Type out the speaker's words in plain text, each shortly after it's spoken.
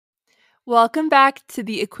Welcome back to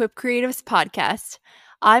the Equip Creatives podcast.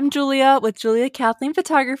 I'm Julia with Julia Kathleen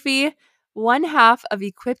Photography, one half of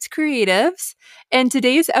Equipped Creatives. And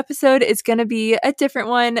today's episode is going to be a different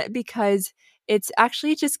one because it's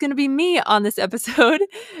actually just going to be me on this episode.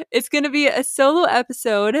 It's going to be a solo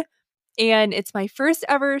episode, and it's my first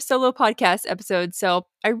ever solo podcast episode. So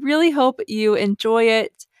I really hope you enjoy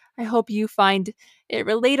it. I hope you find it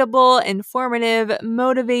relatable, informative,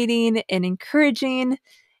 motivating, and encouraging.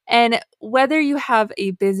 And whether you have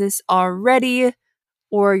a business already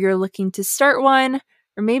or you're looking to start one,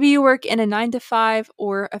 or maybe you work in a 9 to 5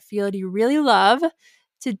 or a field you really love,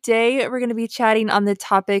 today we're going to be chatting on the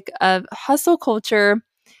topic of hustle culture,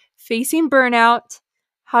 facing burnout,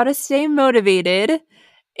 how to stay motivated,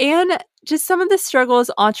 and just some of the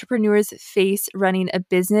struggles entrepreneurs face running a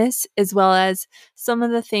business, as well as some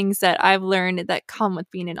of the things that I've learned that come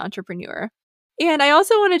with being an entrepreneur. And I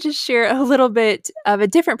also want to just share a little bit of a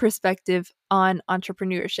different perspective on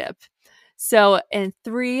entrepreneurship. So, in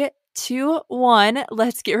 3, 2, 1,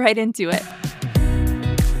 let's get right into it.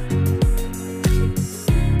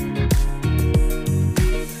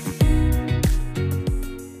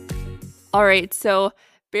 All right, so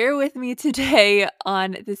bear with me today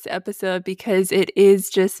on this episode because it is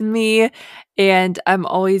just me, and I'm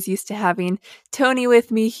always used to having Tony with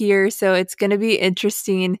me here. So it's going to be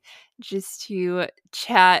interesting just to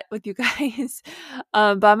chat with you guys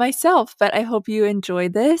by myself. But I hope you enjoy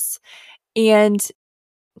this. And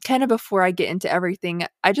kind of before I get into everything,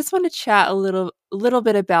 I just want to chat a little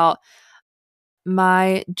bit about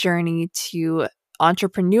my journey to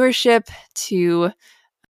entrepreneurship, to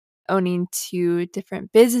owning 2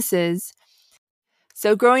 different businesses.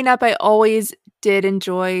 So growing up, I always did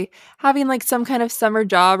enjoy having like some kind of summer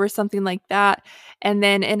job or something like that. And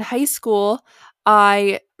then in high school,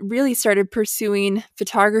 I really started pursuing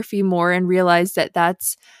photography more and realized that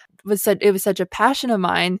it was such a passion of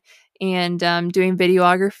mine, and doing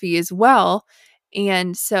videography as well.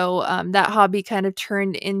 And so that hobby kind of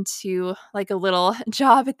turned into like a little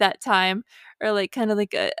job at that time, or like kind of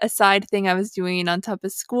like a side thing I was doing on top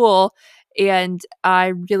of school. And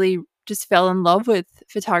I really just fell in love with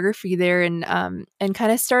photography there, and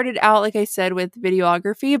kind of started out, like I said, with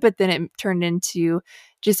videography, but then it turned into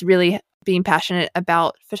just really being passionate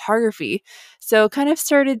about photography. So kind of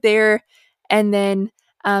started there, and then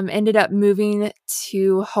ended up moving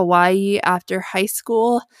to Hawaii after high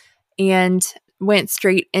school and went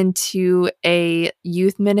straight into a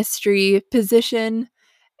youth ministry position.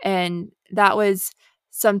 And that was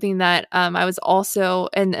something that I was also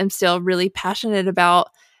and am still really passionate about.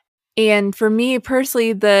 And for me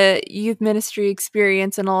personally, the youth ministry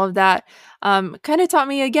experience and all of that kind of taught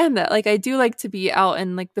me again that like I do like to be out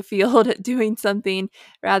in like the field doing something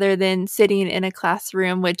rather than sitting in a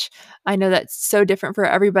classroom, which I know that's so different for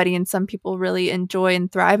everybody. And some people really enjoy and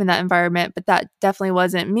thrive in that environment, but that definitely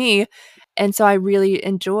wasn't me. And so I really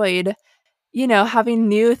enjoyed, having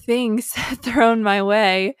new things thrown my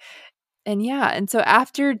way. And yeah, and so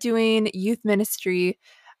after doing youth ministry,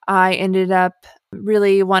 I ended up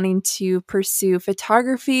really wanting to pursue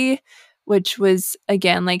photography, which was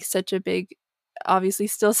again like obviously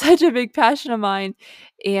still such a big passion of mine,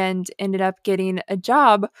 and ended up getting a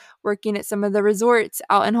job working at some of the resorts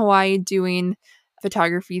out in Hawaii doing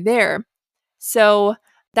photography there. So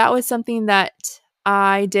that was something that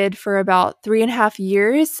I did for about 3.5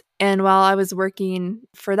 years. And while I was working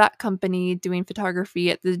for that company doing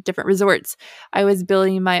photography at the different resorts, I was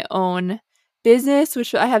building my own business,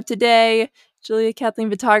 which I have today, Julia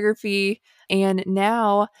Kathleen Photography. And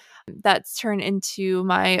now that's turned into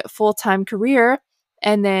my full-time career.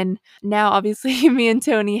 And then now, obviously, me and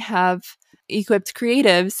Tony have Equipped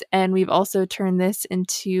Creatives, and we've also turned this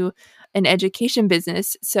into an education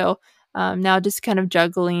business. So now just kind of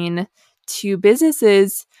juggling 2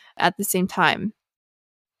 businesses at the same time.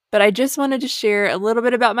 But I just wanted to share a little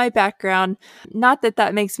bit about my background. Not that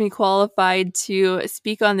that makes me qualified to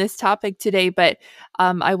speak on this topic today, but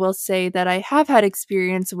I will say that I have had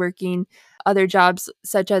experience working other jobs,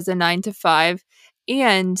 such as a 9 to 5,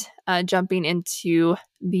 and jumping into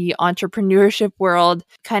the entrepreneurship world,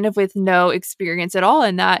 kind of with no experience at all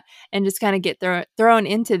in that, and just kind of get thrown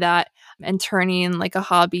into that and turning like a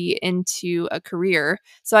hobby into a career.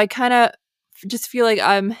 So I kind of just feel like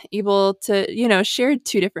I'm able to, share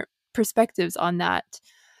 2 different perspectives on that.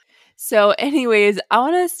 So, anyways, I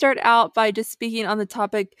want to start out by just speaking on the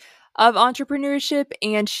topic of entrepreneurship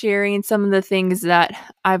and sharing some of the things that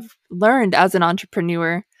I've learned as an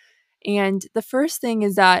entrepreneur. And the first thing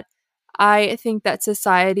is that I think that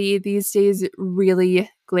society these days really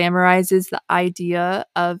glamorizes the idea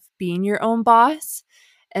of being your own boss.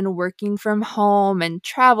 and working from home and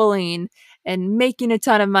traveling and making a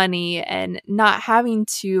ton of money and not having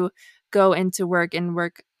to go into work and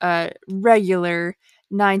work a regular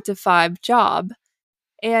 9 to 5 job.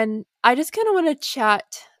 And I just kind of want to chat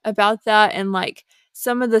about that and like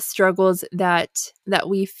some of the struggles that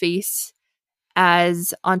we face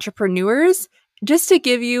as entrepreneurs, just to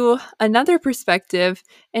give you another perspective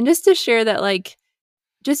and just to share that like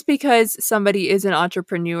just because somebody is an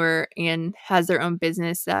entrepreneur and has their own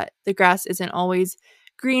business, that the grass isn't always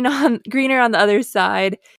greener on the other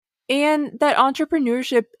side, and that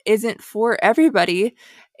entrepreneurship isn't for everybody.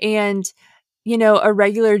 And a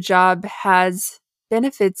regular job has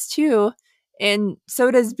benefits too, and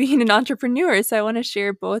so does being an entrepreneur. So I want to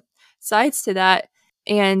share both sides to that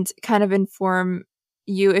and kind of inform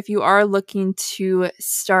you, if you are looking to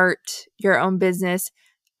start your own business,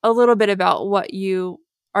 a little bit about what you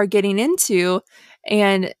are getting into.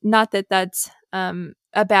 And not that that's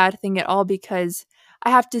a bad thing at all, because I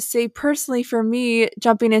have to say, personally, for me,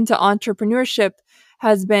 jumping into entrepreneurship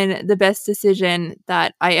has been the best decision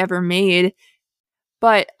that I ever made.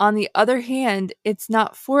 But on the other hand, it's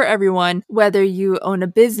not for everyone, whether you own a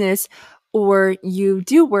business or you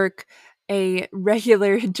do work a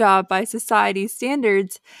regular job by society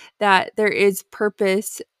standards, that there is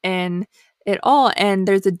purpose in it all. And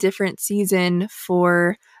there's a different season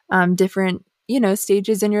for different,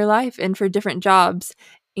 stages in your life and for different jobs.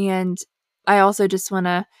 And I also just want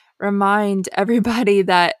to remind everybody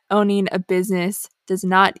that owning a business does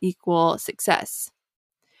not equal success.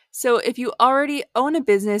 So if you already own a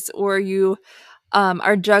business or you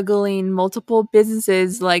are juggling multiple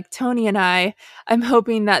businesses like Tony and I'm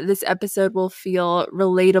hoping that this episode will feel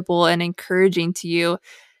relatable and encouraging to you,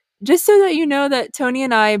 just so that you know that Tony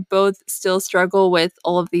and I both still struggle with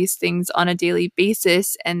all of these things on a daily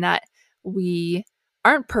basis, and that we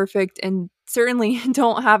aren't perfect and certainly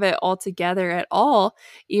don't have it all together at all,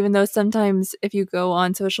 even though sometimes if you go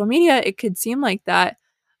on social media, it could seem like that.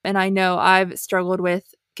 And I know I've struggled with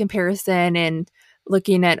comparison and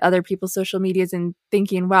looking at other people's social medias and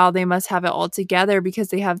thinking, wow, they must have it all together because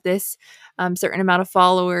they have this certain amount of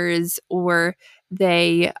followers, or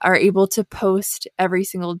they are able to post every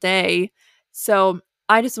single day. So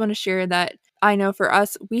I just want to share that I know for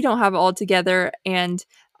us, we don't have it all together, and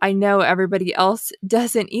I know everybody else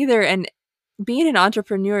doesn't either. And being an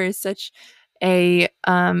entrepreneur is such a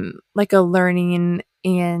like a learning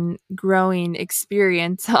and growing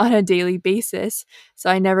experience on a daily basis. So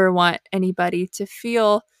I never want anybody to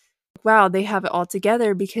feel, wow, they have it all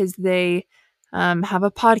together because they have a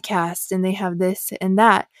podcast and they have this and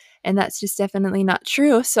that. And that's just definitely not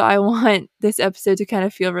true. So I want this episode to kind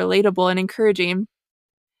of feel relatable and encouraging.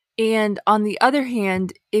 And on the other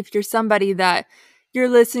hand, if you're somebody that you're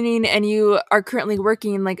listening and you are currently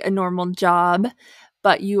working like a normal job,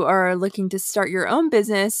 but you are looking to start your own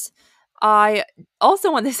business, I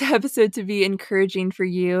also want this episode to be encouraging for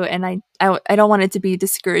you. And I don't want it to be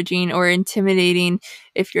discouraging or intimidating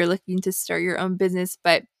if you're looking to start your own business,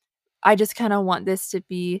 but I just kind of want this to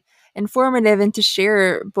be informative and to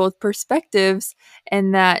share both perspectives,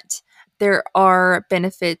 and that there are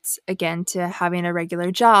benefits, again, to having a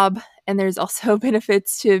regular job. And there's also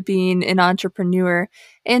benefits to being an entrepreneur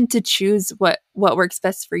and to choose what works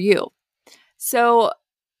best for you. So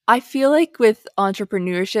I feel like with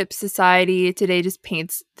entrepreneurship, society today just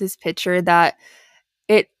paints this picture that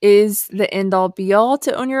it is the end all be all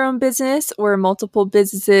to own your own business or multiple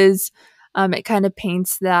businesses. It kind of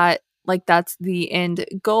paints that like that's the end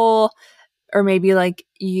goal, or maybe like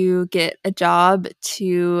you get a job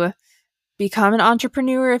to become an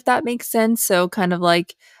entrepreneur, if that makes sense. So kind of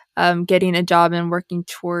like getting a job and working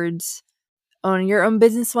towards owning your own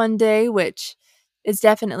business one day, which is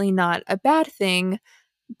definitely not a bad thing.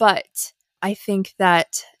 But I think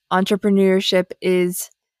that entrepreneurship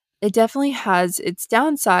it definitely has its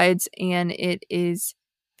downsides, and it is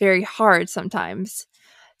very hard sometimes.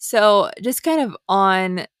 So just kind of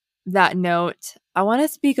on that note, I want to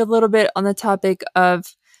speak a little bit on the topic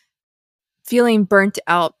of feeling burnt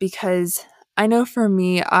out, because I know for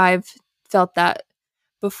me, I've felt that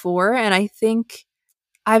before. And I think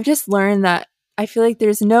I've just learned that I feel like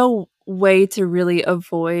there's no way to really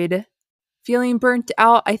avoid feeling burnt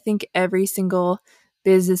out. I think every single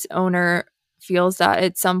business owner feels that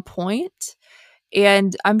at some point.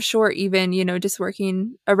 And I'm sure even, just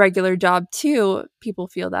working a regular job too, people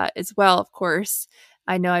feel that as well, of course.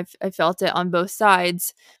 I know I've felt it on both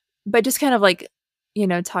sides, but just kind of like,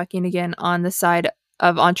 talking again on the side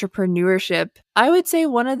of entrepreneurship, I would say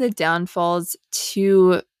one of the downfalls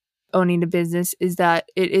to owning a business is that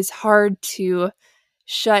it is hard to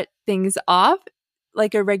shut things off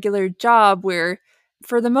like a regular job where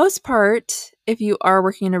for the most part, if you are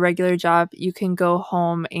working a regular job, you can go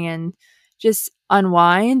home and just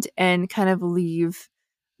unwind and kind of leave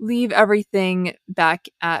everything back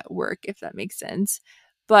at work, if that makes sense.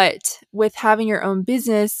 But with having your own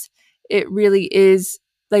business, it really is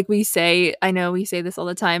like we say, I know we say this all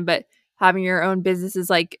the time, but having your own business is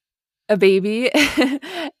like a baby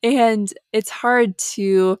and it's hard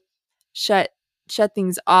to shut shut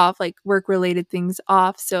things off, like work related things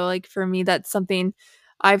off. So like for me, that's something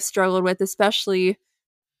I've struggled with, especially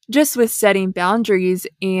just with setting boundaries.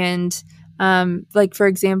 And like for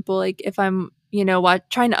example, like if I'm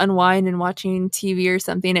trying to unwind and watching TV or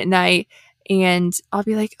something at night, and I'll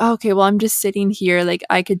be like, oh, okay, well, I'm just sitting here, like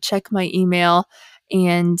I could check my email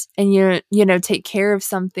and take care of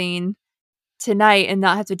something tonight and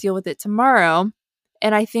not have to deal with it tomorrow.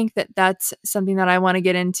 And I think that that's something that I want to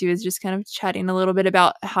get into, is just kind of chatting a little bit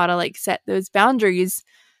about how to like set those boundaries,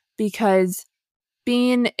 because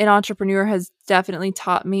being an entrepreneur has definitely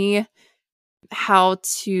taught me how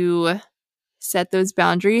to set those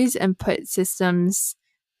boundaries and put systems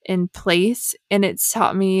in place. And it's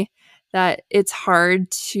taught me that it's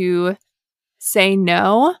hard to say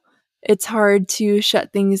no. It's hard to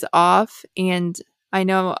shut things off. And I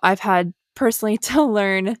know I've had personally to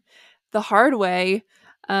learn the hard way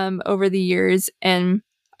over the years. And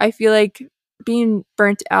I feel like being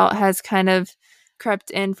burnt out has kind of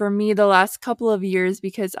crept in for me the last couple of years,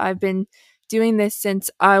 because I've been doing this since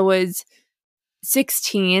I was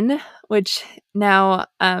 16, which now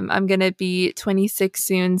I'm going to be 26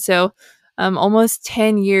 soon. So almost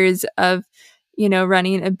 10 years of,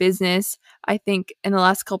 running a business. I think in the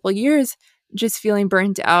last couple of years, just feeling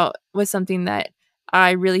burnt out was something that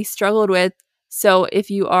I really struggled with. So if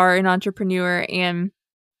you are an entrepreneur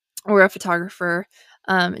or a photographer,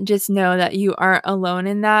 just know that you aren't alone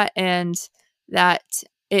in that, and that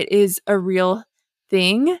it is a real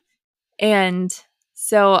thing. And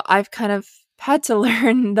so I've kind of had to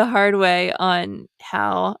learn the hard way on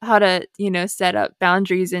how to, set up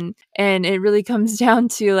boundaries, and it really comes down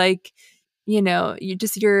to like, you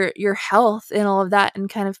just your health and all of that, and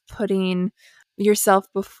kind of putting yourself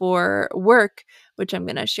before work, which I'm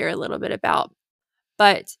going to share a little bit about.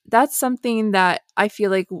 But that's something that I feel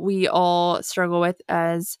like we all struggle with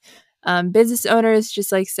as business owners,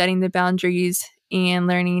 just like setting the boundaries and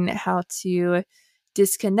learning how to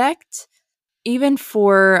disconnect. Even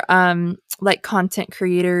for like content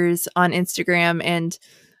creators on Instagram, and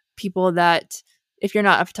people that, if you're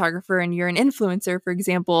not a photographer and you're an influencer, for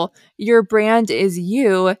example, your brand is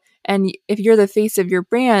you. And if you're the face of your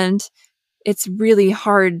brand, it's really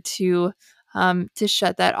hard to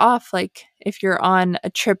shut that off. Like if you're on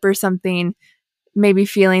a trip or something, maybe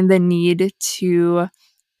feeling the need to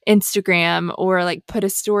Instagram or like put a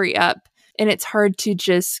story up, and it's hard to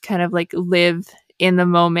just kind of like live in the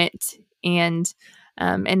moment and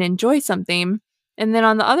enjoy something. And then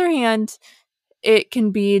on the other hand, it can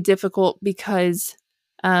be difficult because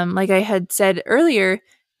like I had said earlier,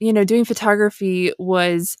 doing photography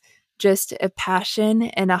was just a passion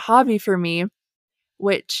and a hobby for me,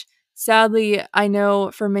 which sadly I know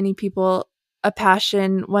for many people, a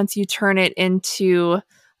passion, once you turn it into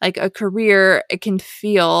like a career, it can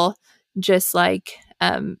feel just like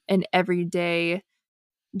an everyday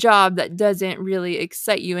job that doesn't really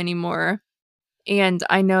excite you anymore. And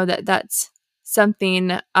I know that that's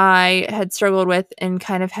something I had struggled with, and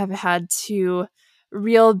kind of have had to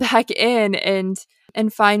reel back in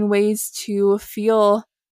and find ways to feel,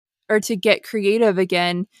 or to get creative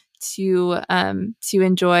again, to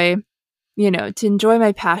enjoy, to enjoy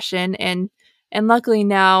my passion. And luckily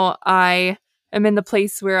now I am in the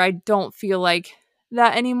place where I don't feel like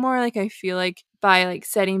that anymore. Like I feel like by like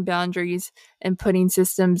setting boundaries and putting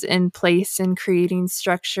systems in place and creating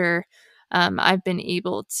structure, I've been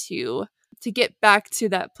able to get back to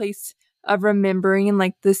that place of remembering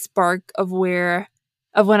like the spark of when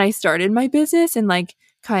I started my business, and like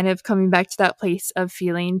kind of coming back to that place of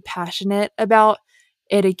feeling passionate about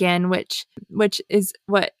it again, which is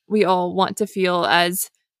what we all want to feel as,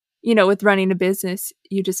 with running a business.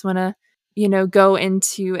 You just want to, go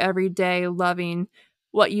into every day loving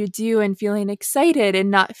what you do and feeling excited and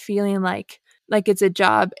not feeling like it's a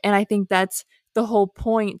job. And I think that's the whole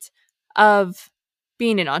point of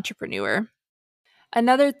being an entrepreneur.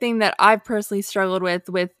 Another thing that I've personally struggled with,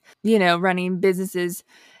 running businesses,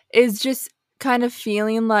 is just kind of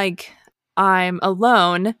feeling like I'm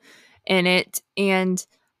alone in it. And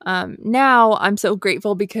now I'm so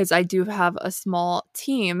grateful because I do have a small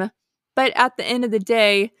team. But at the end of the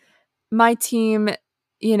day, my team,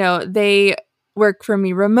 they work for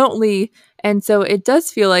me remotely. And so it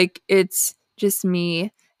does feel like it's just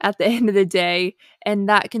me at the end of the day, and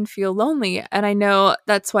that can feel lonely. And I know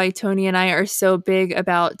that's why Tony and I are so big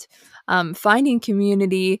about finding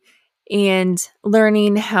community and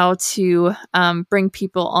learning how to bring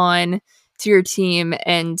people on to your team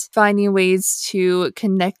and finding ways to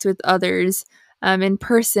connect with others in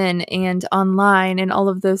person and online and all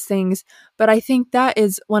of those things. But I think that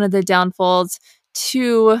is one of the downfalls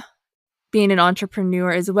to being an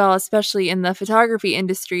entrepreneur as well, especially in the photography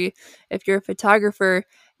industry. If you're a photographer,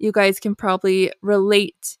 you guys can probably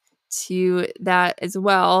relate to that as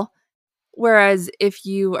well. Whereas if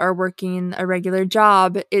you are working a regular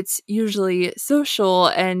job, it's usually social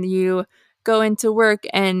and you go into work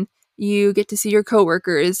and you get to see your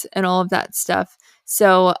coworkers and all of that stuff.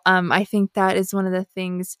 So I think that is one of the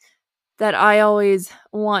things that I always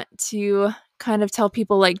want to kind of tell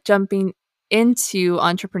people like jumping into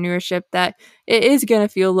entrepreneurship, that it is going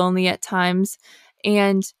to feel lonely at times.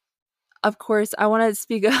 And of course, I want to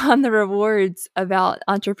speak on the rewards about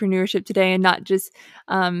entrepreneurship today, and not just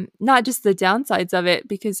the downsides of it,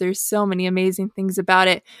 because there's so many amazing things about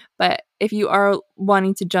it. But if you are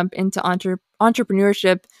wanting to jump into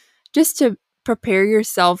entrepreneurship, just to prepare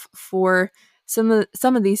yourself for some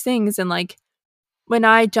of these things. And like when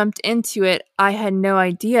I jumped into it, I had no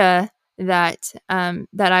idea that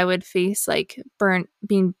that I would face like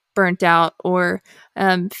being burnt out or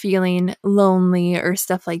feeling lonely or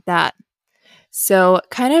stuff like that. So,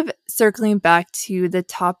 kind of circling back to the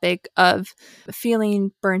topic of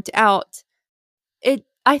feeling burnt out,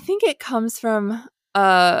 I think it comes from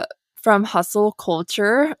hustle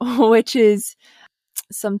culture, which is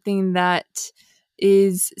something that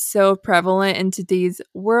is so prevalent in today's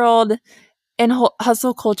world. And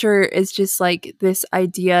hustle culture is just like this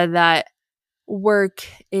idea that work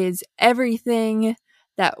is everything,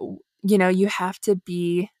 that you have to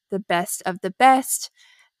be the best of the best,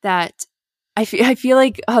 that I feel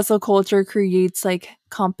like hustle culture creates like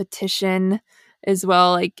competition as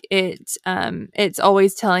well. Like it's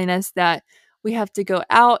always telling us that we have to go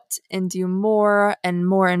out and do more and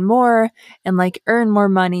more and more and like earn more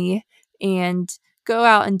money and go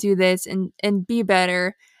out and do this and be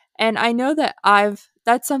better. And I know that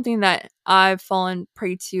that's something that I've fallen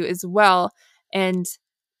prey to as well. And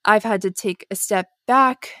I've had to take a step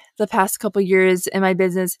back the past couple years in my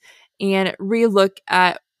business and relook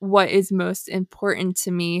at what is most important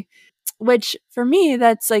to me, which for me,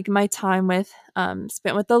 that's like my time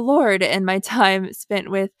spent with the Lord, and my time spent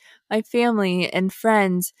with my family and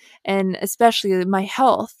friends, and especially my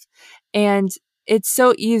health. And it's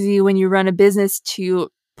so easy when you run a business to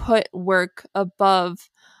put work above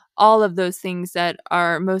all of those things that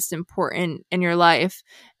are most important in your life.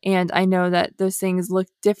 And I know that those things look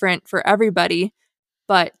different for everybody,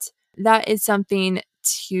 but that is something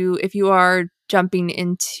if you are jumping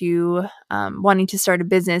into wanting to start a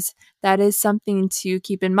business, that is something to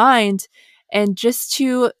keep in mind. And just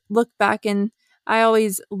to look back, and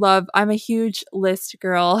I'm a huge list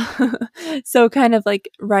girl. So kind of like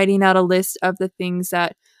writing out a list of the things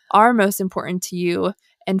that are most important to you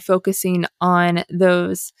and focusing on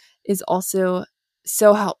those is also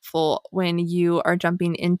so helpful when you are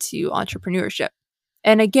jumping into entrepreneurship.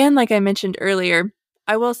 And again, like I mentioned earlier,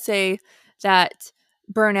 I will say that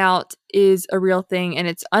burnout is a real thing and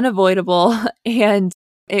it's unavoidable and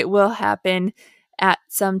it will happen at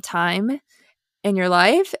some time in your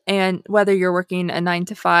life. And whether you're working a 9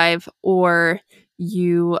 to 5 or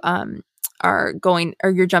you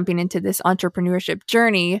you're jumping into this entrepreneurship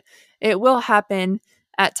journey, it will happen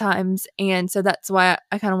at times. And so that's why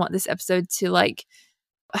I kind of want this episode to like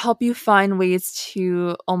help you find ways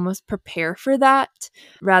to almost prepare for that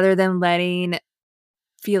rather than letting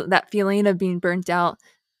that feeling of being burnt out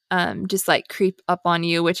just like creep up on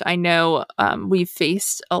you, which I know we've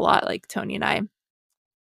faced a lot, like Tony and I.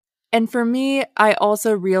 And for me, I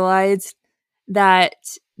also realized that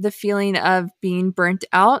the feeling of being burnt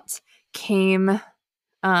out came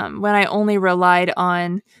when I only relied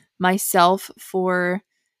on myself for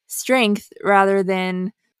strength rather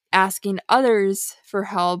than asking others for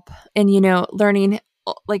help and, learning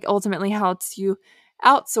like ultimately how to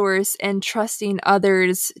outsource and trusting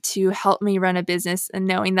others to help me run a business and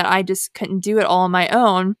knowing that I just couldn't do it all on my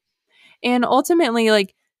own. And ultimately,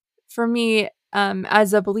 like for me,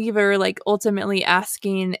 as a believer, like ultimately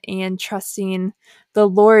asking and trusting the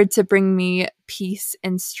Lord to bring me peace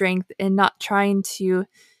and strength and not trying to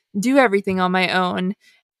do everything on my own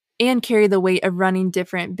and carry the weight of running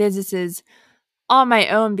different businesses on my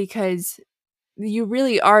own, because you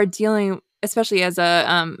really are dealing, especially as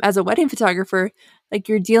a wedding photographer, like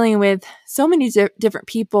you're dealing with so many different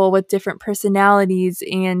people with different personalities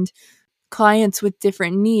and clients with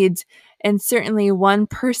different needs. And certainly one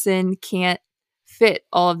person can't fit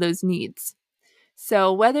all of those needs.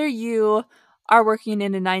 So whether you are working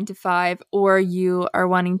in a 9 to 5 or you are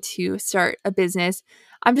wanting to start a business,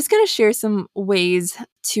 I'm just going to share some ways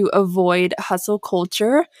to avoid hustle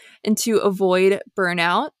culture and to avoid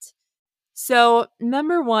burnout. So,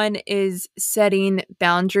 number one is setting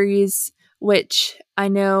boundaries, which I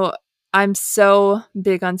know I'm so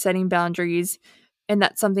big on setting boundaries, and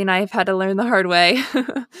that's something I've had to learn the hard way.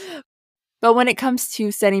 But when it comes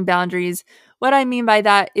to setting boundaries, what I mean by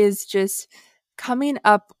that is just coming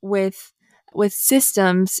up with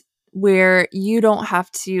systems where you don't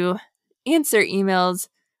have to answer emails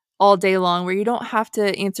all day long, where you don't have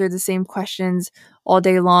to answer the same questions all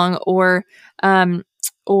day long, um,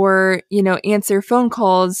 or answer phone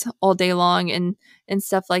calls all day long and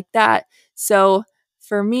stuff like that. So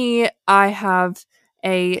for me, I have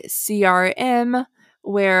a CRM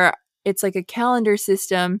where it's like a calendar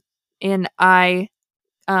system, and I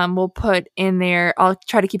will put in there, I'll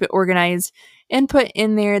try to keep it organized and put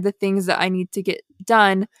in there the things that I need to get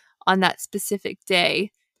done on that specific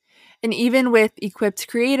day. And even with Equipped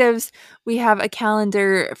Creatives, we have a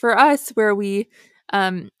calendar for us where we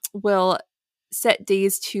will set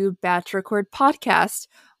days to batch record podcasts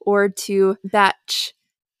or to batch,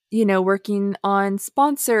 working on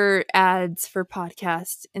sponsor ads for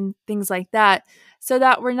podcasts and things like that, so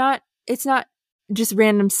that it's not just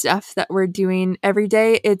random stuff that we're doing every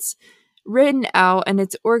day. It's written out and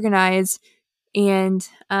it's organized, and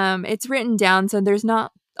it's written down, so there's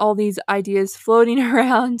not all these ideas floating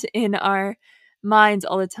around in our minds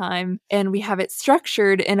all the time. And we have it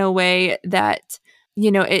structured in a way that,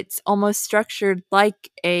 it's almost structured like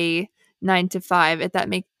a 9 to 5,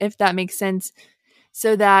 if that makes sense,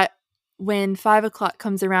 so that when 5 o'clock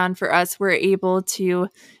comes around for us, we're able to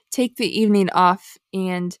take the evening off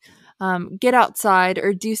and get outside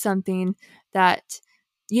or do something that,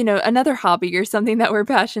 another hobby or something that we're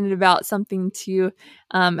passionate about, something to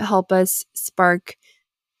help us spark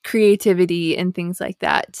creativity and things like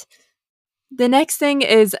that. The next thing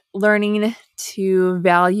is learning to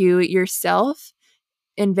value yourself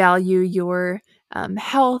and value your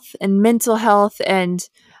health and mental health and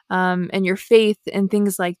your faith and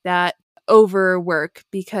things like that over work,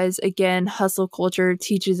 because again, hustle culture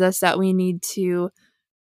teaches us that we need to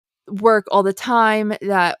work all the time,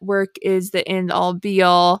 that work is the end all be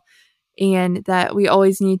all, and that we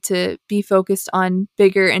always need to be focused on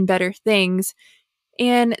bigger and better things.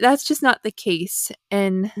 And that's just not the case.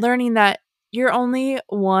 And learning that you're only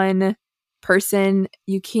one person,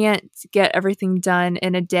 you can't get everything done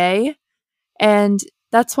in a day. And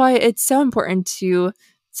that's why it's so important to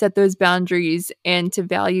set those boundaries and to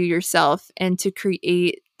value yourself and to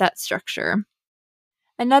create that structure.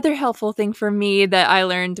 Another helpful thing for me that I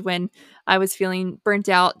learned when I was feeling burnt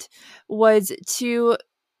out was to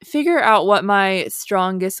figure out what my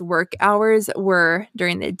strongest work hours were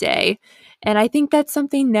during the day. And I think that's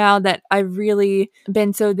something now that I've really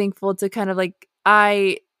been so thankful to kind of like,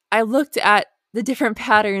 I looked at the different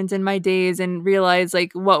patterns in my days and realized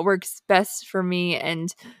like what works best for me,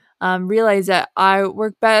 and realized that I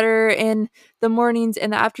work better in the mornings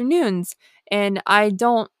and the afternoons. And I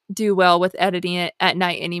don't do well with editing it at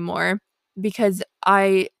night anymore, because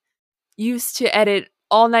I used to edit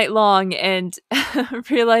all night long and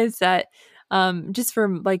realized that just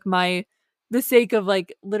for like the sake of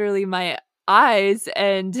like literally my eyes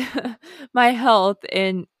and my health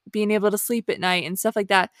and being able to sleep at night and stuff like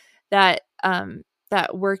that, that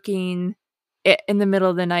working in the middle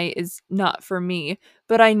of the night is not for me.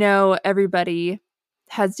 But I know everybody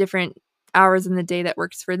has different hours in the day that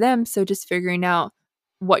works for them, so just figuring out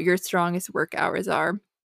what your strongest work hours are.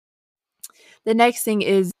 The next thing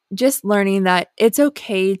is just learning that it's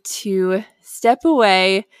okay to step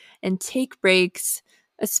away and take breaks,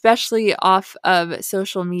 especially off of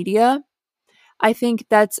social media. I think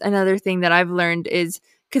that's another thing that I've learned is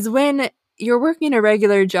because when you're working a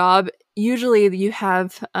regular job, usually you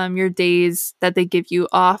have your days that they give you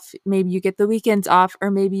off. Maybe you get the weekends off,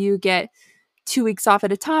 or maybe you get 2 weeks off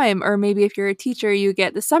at a time, or maybe if you're a teacher, you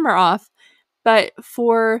get the summer off. But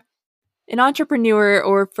for an entrepreneur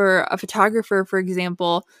or for a photographer, for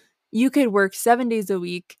example, you could work 7 days a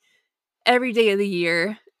week, every day of the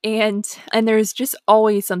year, and there's just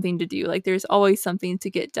always something to do. Like there's always something to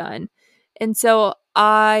get done. And so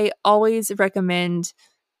I always recommend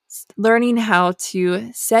learning how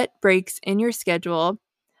to set breaks in your schedule.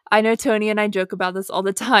 I know Tony and I joke about this all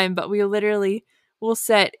the time, but we literally will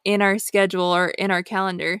set in our schedule or in our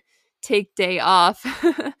calendar, take day off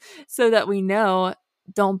so that we know,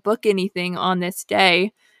 don't book anything on this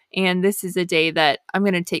day. And this is a day that I'm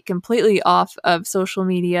going to take completely off of social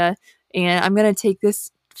media and I'm going to take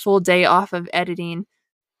this full day off of editing.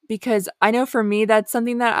 Because I know for me, that's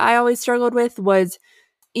something that I always struggled with was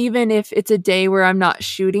even if it's a day where I'm not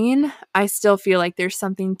shooting, I still feel like there's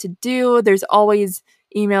something to do. There's always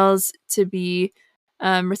emails to be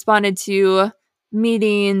responded to,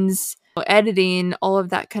 meetings, editing, all of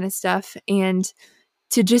that kind of stuff. And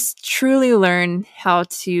to just truly learn how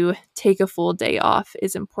to take a full day off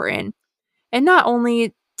is important. And not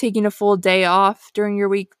only taking a full day off during your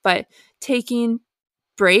week, but taking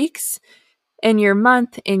breaks in your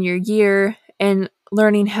month, in your year, and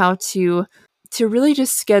learning how to really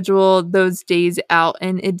just schedule those days out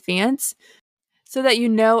in advance so that you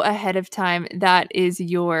know ahead of time that is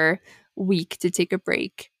your week to take a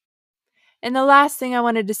break. And the last thing I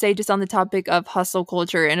wanted to say, just on the topic of hustle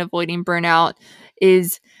culture and avoiding burnout,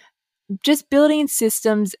 is just building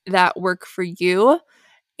systems that work for you.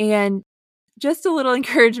 And just a little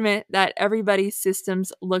encouragement that everybody's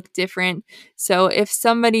systems look different. So if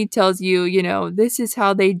somebody tells you, this is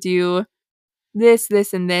how they do this,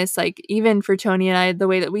 and this, like even for Tony and I, the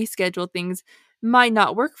way that we schedule things might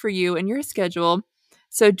not work for you and your schedule.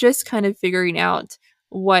 So just kind of figuring out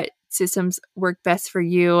what systems work best for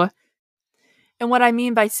you. And what I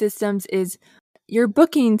mean by systems is your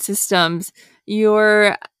booking systems,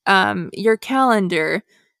 your calendar,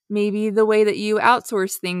 maybe the way that you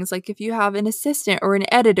outsource things, like if you have an assistant or an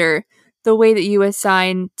editor, the way that you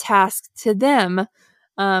assign tasks to them,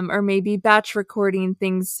 or maybe batch recording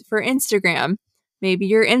things for Instagram, maybe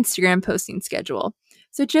your Instagram posting schedule.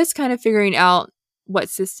 So just kind of figuring out what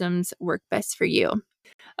systems work best for you.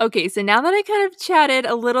 Okay, so now that I kind of chatted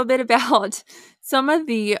a little bit about some of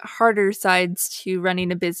the harder sides to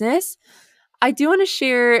running a business, I do want to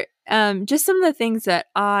share just some of the things that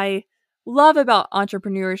I love about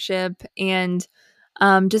entrepreneurship and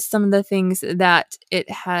just some of the things that it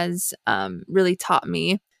has really taught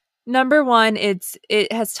me. Number one,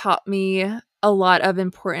 it has taught me a lot of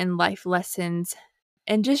important life lessons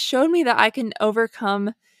and just showed me that I can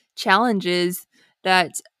overcome challenges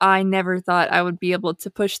that I never thought I would be able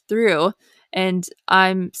to push through. And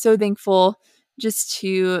I'm so thankful just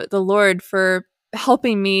to the Lord for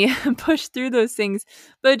helping me push through those things,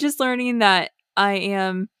 but just learning that I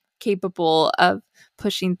am capable of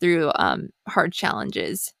pushing through hard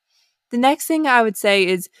challenges. The next thing I would say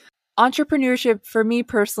is entrepreneurship for me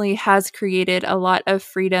personally has created a lot of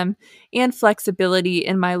freedom and flexibility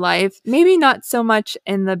in my life. Maybe not so much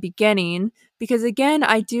in the beginning, because again,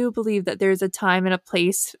 I do believe that there's a time and a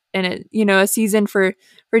place and a season for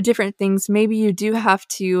different things. Maybe you do have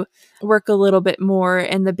to work a little bit more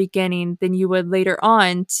in the beginning than you would later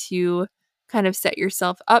on to kind of set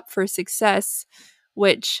yourself up for success,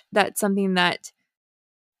 which that's something that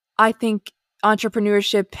I think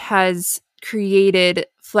entrepreneurship has created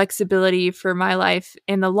flexibility for my life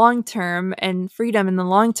in the long term and freedom in the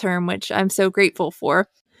long term, which I'm so grateful for.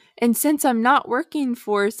 And since I'm not working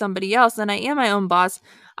for somebody else and I am my own boss,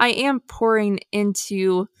 I am pouring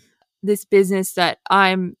into this business that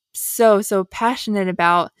I'm so passionate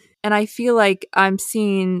about. And I feel like I'm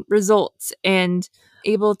seeing results and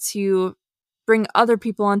able to bring other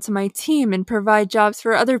people onto my team and provide jobs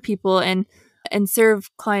for other people and serve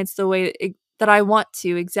clients the way that I want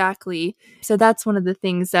to exactly. So that's one of the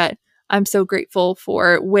things that I'm so grateful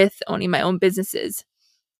for with owning my own businesses.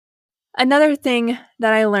 Another thing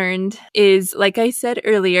that I learned is, like I said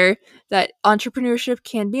earlier, that entrepreneurship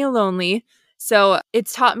can be lonely. So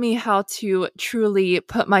it's taught me how to truly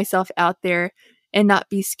put myself out there and not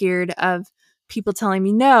be scared of people telling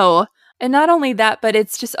me no. And not only that, but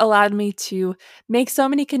it's just allowed me to make so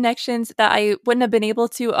many connections that I wouldn't have been able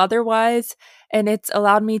to otherwise. And it's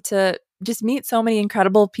allowed me to just meet so many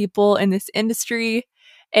incredible people in this industry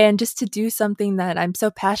and just to do something that I'm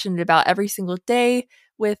so passionate about every single day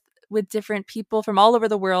with different people from all over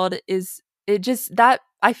the world. Is it just that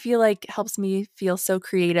I feel like helps me feel so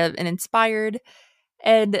creative and inspired.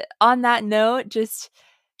 And on that note, just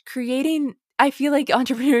creating, I feel like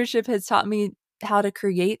entrepreneurship has taught me how to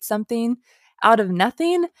create something out of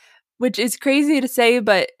nothing, which is crazy to say,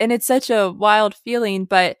 and it's such a wild feeling.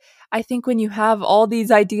 But I think when you have all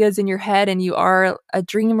these ideas in your head and you are a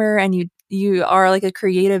dreamer and you are like a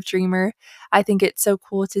creative dreamer, I think it's so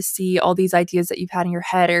cool to see all these ideas that you've had in your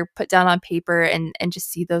head or put down on paper and just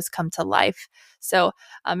see those come to life. So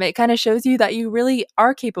it kind of shows you that you really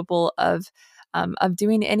are capable of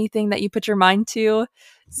doing anything that you put your mind to.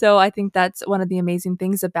 So I think that's one of the amazing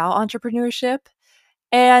things about entrepreneurship.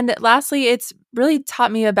 And lastly, it's really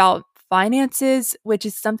taught me about finances, which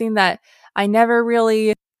is something that I never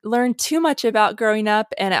really learned too much about growing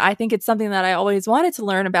up. And I think it's something that I always wanted to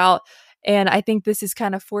learn about. And I think this has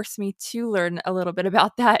kind of forced me to learn a little bit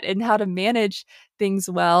about that and how to manage things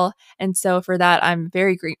well. And so for that, I'm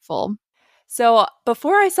very grateful. So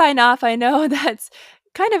before I sign off, I know that's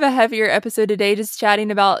kind of a heavier episode today, just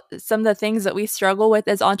chatting about some of the things that we struggle with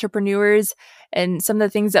as entrepreneurs and some of the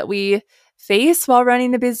things that we face while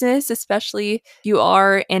running a business, especially if you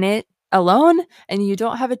are in it alone and you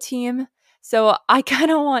don't have a team. So I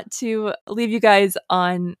kind of want to leave you guys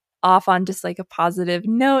off on just like a positive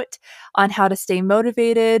note on how to stay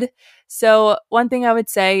motivated. So one thing I would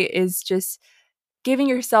say is just giving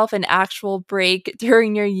yourself an actual break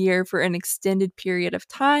during your year for an extended period of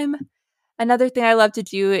time. Another thing I love to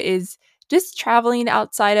do is just traveling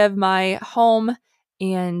outside of my home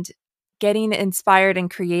and getting inspired and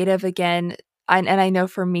creative again. And I know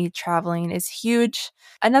for me, traveling is huge.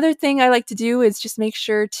 Another thing I like to do is just make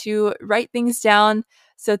sure to write things down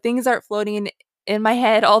so things aren't floating in my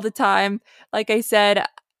head all the time. Like I said,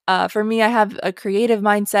 for me, I have a creative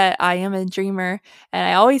mindset. I am a dreamer and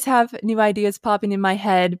I always have new ideas popping in my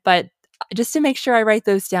head, but just to make sure I write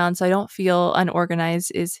those down so I don't feel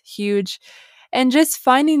unorganized is huge. And just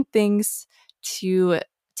finding things to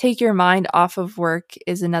take your mind off of work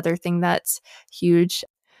is another thing that's huge.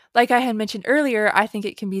 Like I had mentioned earlier, I think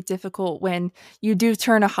it can be difficult when you do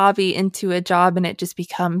turn a hobby into a job and it just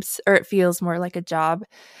becomes, or it feels more like a job.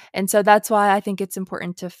 And so that's why I think it's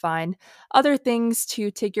important to find other things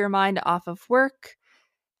to take your mind off of work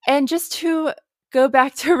and just to go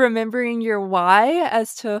back to remembering your why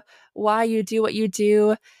as to why you do what you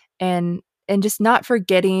do, and just not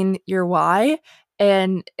forgetting your why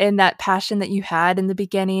and that passion that you had in the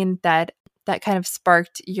beginning that kind of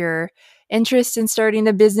sparked your interest in starting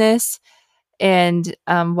a business, and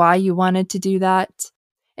why you wanted to do that,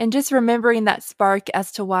 and just remembering that spark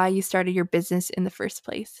as to why you started your business in the first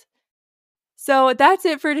place. So that's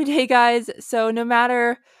it for today, guys. So no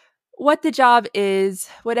matter what the job is,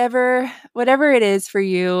 whatever it is for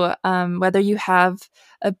you, whether you have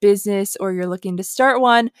a business or you're looking to start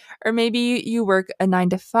one, or maybe you work a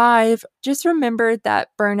 9 to 5, just remember that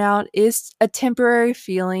burnout is a temporary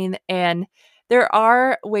feeling, and there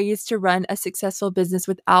are ways to run a successful business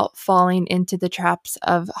without falling into the traps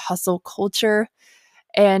of hustle culture.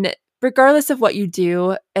 And regardless of what you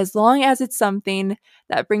do, as long as it's something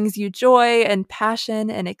that brings you joy and passion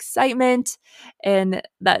and excitement and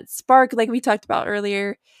that spark, like we talked about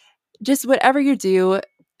earlier, just whatever you do,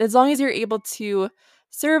 as long as you're able to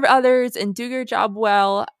serve others and do your job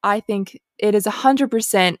well, I think it is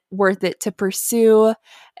 100% worth it to pursue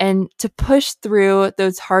and to push through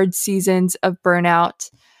those hard seasons of burnout,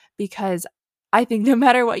 because I think no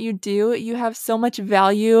matter what you do, you have so much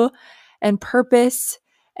value and purpose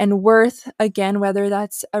and worth, again, whether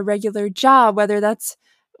that's a regular job,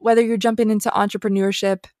 whether you're jumping into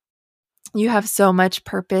entrepreneurship, you have so much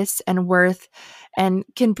purpose and worth and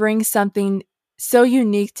can bring something so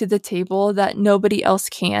unique to the table that nobody else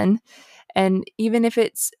can. And even if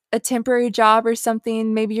it's a temporary job or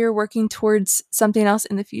something, maybe you're working towards something else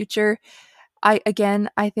in the future, I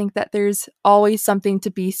think that there's always something to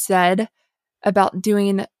be said about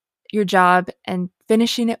doing your job and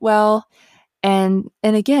finishing it well. And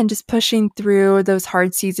again, just pushing through those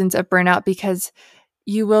hard seasons of burnout, because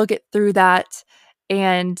you will get through that.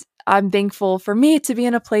 And I'm thankful for me to be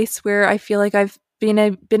in a place where I feel like I've been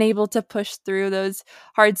able to push through those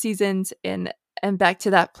hard seasons and back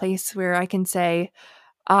to that place where I can say,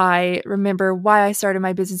 I remember why I started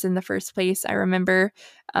my business in the first place. I remember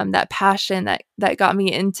that passion that got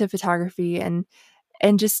me into photography, and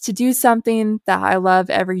just to do something that I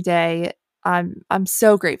love every day. I'm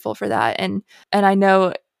so grateful for that. And I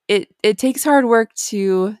know it takes hard work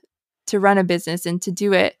to run a business and to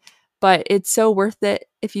do it, but it's so worth it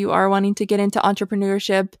if you are wanting to get into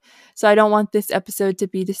entrepreneurship. So I don't want this episode to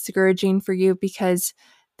be discouraging for you, because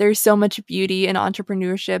there's so much beauty in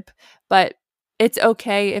entrepreneurship, but it's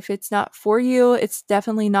okay if it's not for you. It's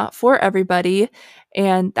definitely not for everybody.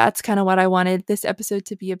 And that's kind of what I wanted this episode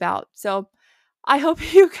to be about. So I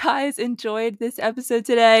hope you guys enjoyed this episode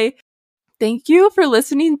today. Thank you for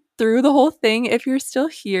listening through the whole thing. If you're still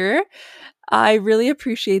here, I really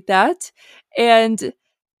appreciate that. And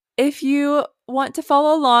if you want to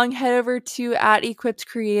follow along, head over to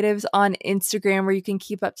 @EquippedCreatives on Instagram, where you can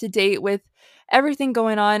keep up to date with everything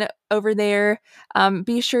going on over there.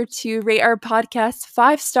 Be sure to rate our podcast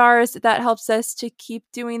 5 stars. That helps us to keep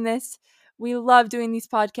doing this. We love doing these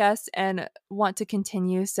podcasts and want to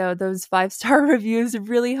continue. So those 5-star reviews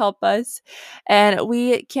really help us. And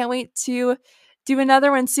we can't wait to do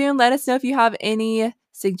another one soon. Let us know if you have any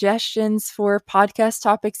suggestions for podcast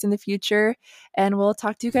topics in the future, and we'll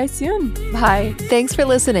talk to you guys soon. Bye. Thanks for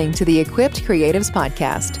listening to the Equipped Creatives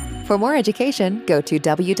Podcast. For more education, go to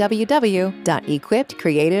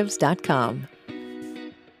www.equippedcreatives.com.